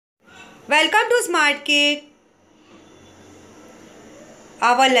Welcome to Smart Cake.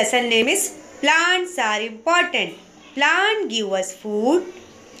 Our lesson name is Plants are important. Plant give us food.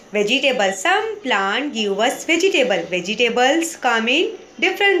 Vegetables. Some plant give us vegetable. Vegetables come in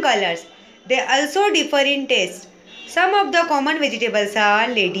different colors. They also differ in taste. Some of the common vegetables are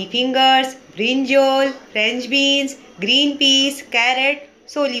lady fingers, brinjal, French beans, green peas, carrot,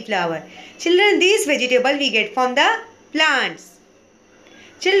 cauliflower. Children, these vegetables we get from the plants.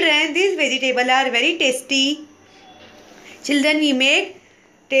 Children, these vegetables are very tasty. Children, we make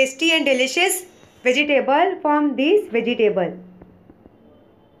tasty and delicious vegetable from these vegetable.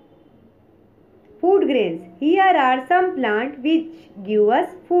 Food grains. Here are some plants which give us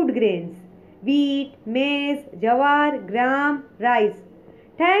food grains. Wheat, maize, jawar, gram, rice.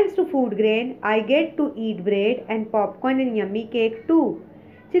 Thanks to food grain, I get to eat bread and popcorn and yummy cake too.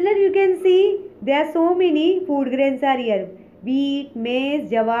 Children, you can see there are so many food grains are here. Wheat,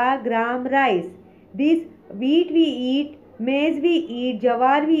 maize, jawar, gram, rice. This wheat we eat, maize we eat,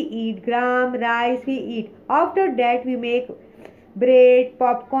 jawar we eat, gram, rice we eat. After that we make bread,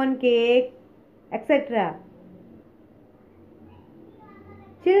 popcorn, cake, etc.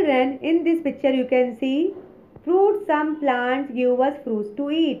 Children, in this picture you can see fruits. Some plants give us fruits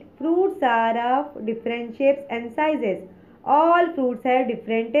to eat. Fruits are of different shapes and sizes. All fruits have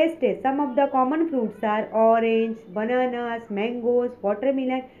different tastes. Some of the common fruits are orange, bananas, mangoes,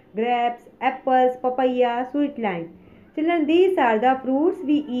 watermelon, grapes, apples, papaya, sweet lime. Children, these are the fruits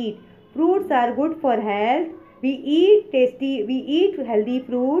we eat. Fruits are good for health. We eat healthy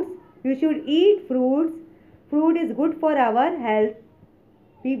fruits. You should eat fruits. Fruit is good for our health.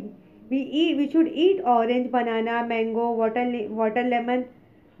 We should eat orange, banana, mango, water lemon,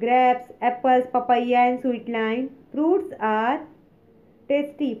 grapes, apples, papaya and sweet lime. Fruits are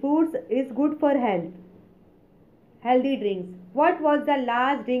tasty. Fruits is good for health. Healthy drinks. What was the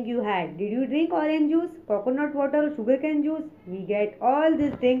last drink you had? Did you drink orange juice, coconut water, or sugarcane juice? We get all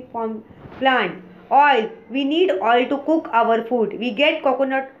these things from plant. Oil. We need oil to cook our food. We get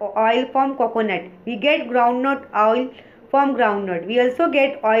coconut oil from coconut. We get groundnut oil from groundnut. We also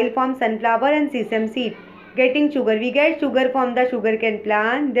get oil from sunflower and sesame seed. Getting sugar. We get sugar from the sugarcane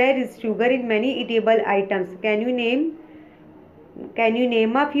plant. There is sugar in many eatable items. Can you name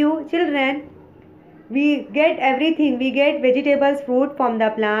a few? Children, we get everything. We get vegetables, fruit from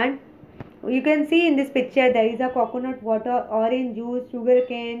the plant. You can see in this picture there is a coconut water, orange juice,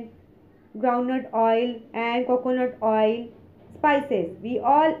 sugarcane, groundnut oil and coconut oil. Spices. We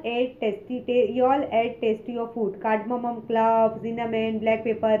all add tasty of food. Cardamom, cloves, cinnamon, black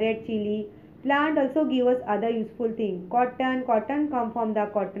pepper, red chili. Plant also give us other useful things. Cotton come from the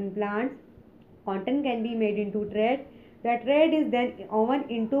cotton plants. Cotton can be made into thread. The thread is then woven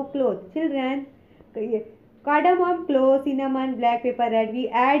into cloth. Children, cardamom, cloves, cinnamon, black pepper, red we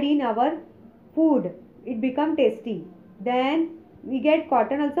add in our food. It become tasty. Then we get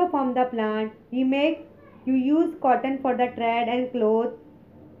cotton also from the plant. You use cotton for the thread and cloth.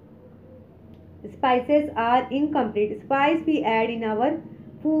 Spices are incomplete. Spice we add in our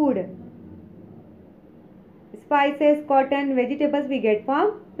food. Spices, cotton, vegetables we get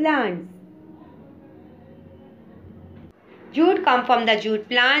from plants. Jute come from the jute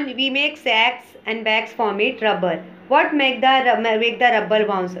plant. We make sacks and bags from it. Rubber. What make the rubber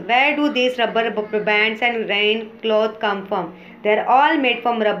bands? Where do these rubber bands and rain cloth come from? They are all made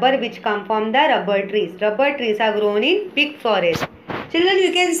from rubber, which come from the rubber trees. Rubber trees are grown in big forests. Children,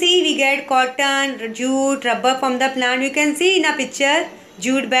 you can see we get cotton, jute, rubber from the plant. You can see in a picture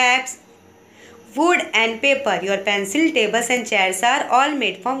jute bags. Wood and paper. Your pencil, tables and chairs are all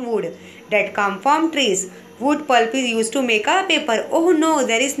made from wood that come from trees. Wood pulp is used to make a paper. Oh no,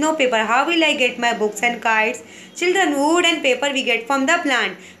 there is no paper. How will I get my books and kites? Children, wood and paper we get from the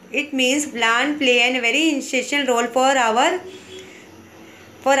plant. It means plant play a very essential role for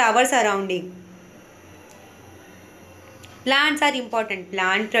our surrounding. Plants are important.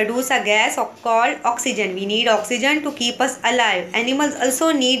 Plants produce a gas called oxygen. We need oxygen to keep us alive. Animals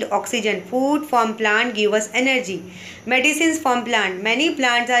also need oxygen. Food from plant give us energy. Medicines from plant. Many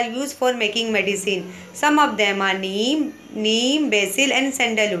plants are used for making medicine. Some of them are neem, basil and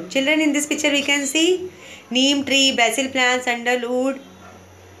sandalwood. Children, in this picture we can see neem tree, basil plant, sandalwood.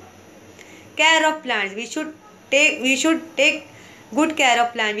 Care of plants. We should take good care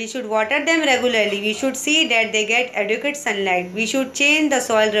of plants. We should water them regularly. We should see that they get adequate sunlight. We should change the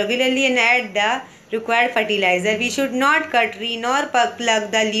soil regularly and add the required fertilizer. We should not cut tree nor pluck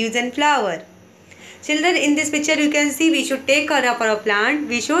the leaves and flower. Children, in this picture you can see we should take care of our plant.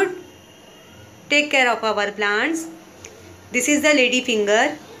 We should take care of our plants. This is the lady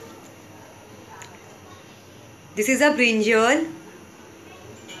finger. This is a brinjal.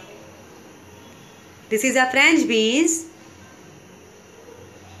 This is a French beans.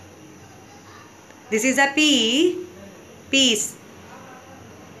 This is a peas.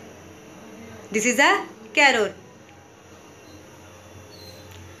 This is a carrot.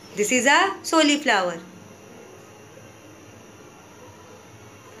 This is a cauliflower.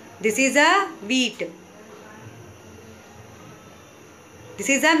 This is a wheat. This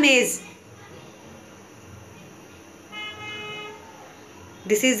is a maize.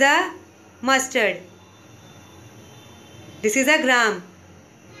 This is a mustard. This is a gram.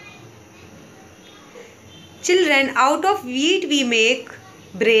 Children, out of wheat we make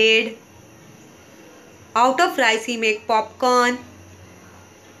bread. Out of rice we make popcorn.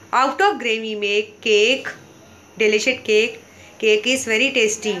 Out of grain we make cake. Delicious cake. Cake is very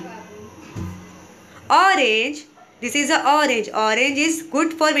tasty. Orange. This is a orange. Orange is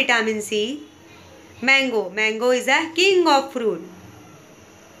good for vitamin C. Mango. Mango is a king of fruit.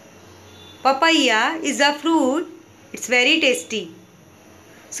 Papaya is a fruit. It's very tasty.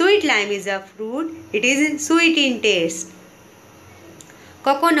 Sweet lime is a fruit. It is sweet in taste.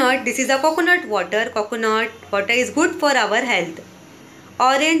 Coconut. This is a coconut water. Coconut water is good for our health.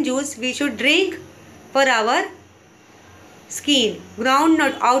 Orange juice we should drink for our skin.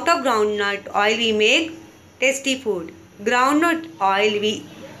 Groundnut. Out of groundnut oil we make tasty food. Groundnut oil we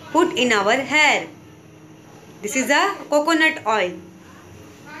put in our hair. This is a coconut oil.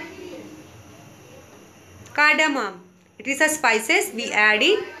 Cardamom. It is a spices we add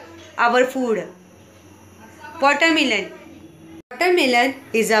in our food. Watermelon. Watermelon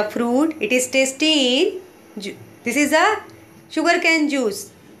is a fruit. It is tasty in. This is a sugarcane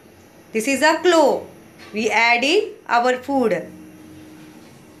juice. This is a clove. We add in our food.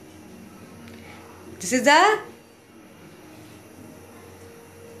 This is a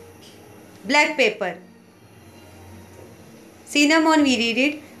black pepper. Cinnamon we read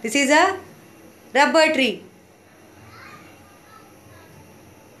it. This is a rubber tree.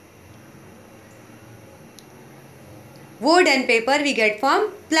 Wood and paper we get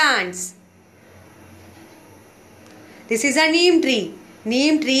from plants. This is a neem tree.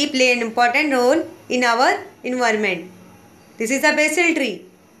 Neem tree play an important role in our environment. This is a basil tree.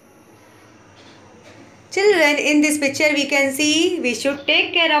 Children, in this picture we can see we should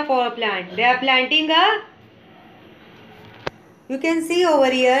take care of our plant. They are planting a. You can see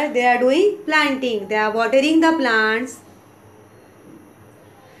over here they are doing planting. They are watering the plants.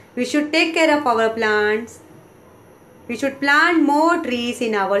 We should take care of our plants. We should plant more trees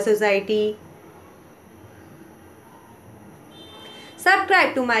in our society.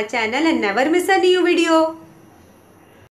 Subscribe to my channel and never miss a new video.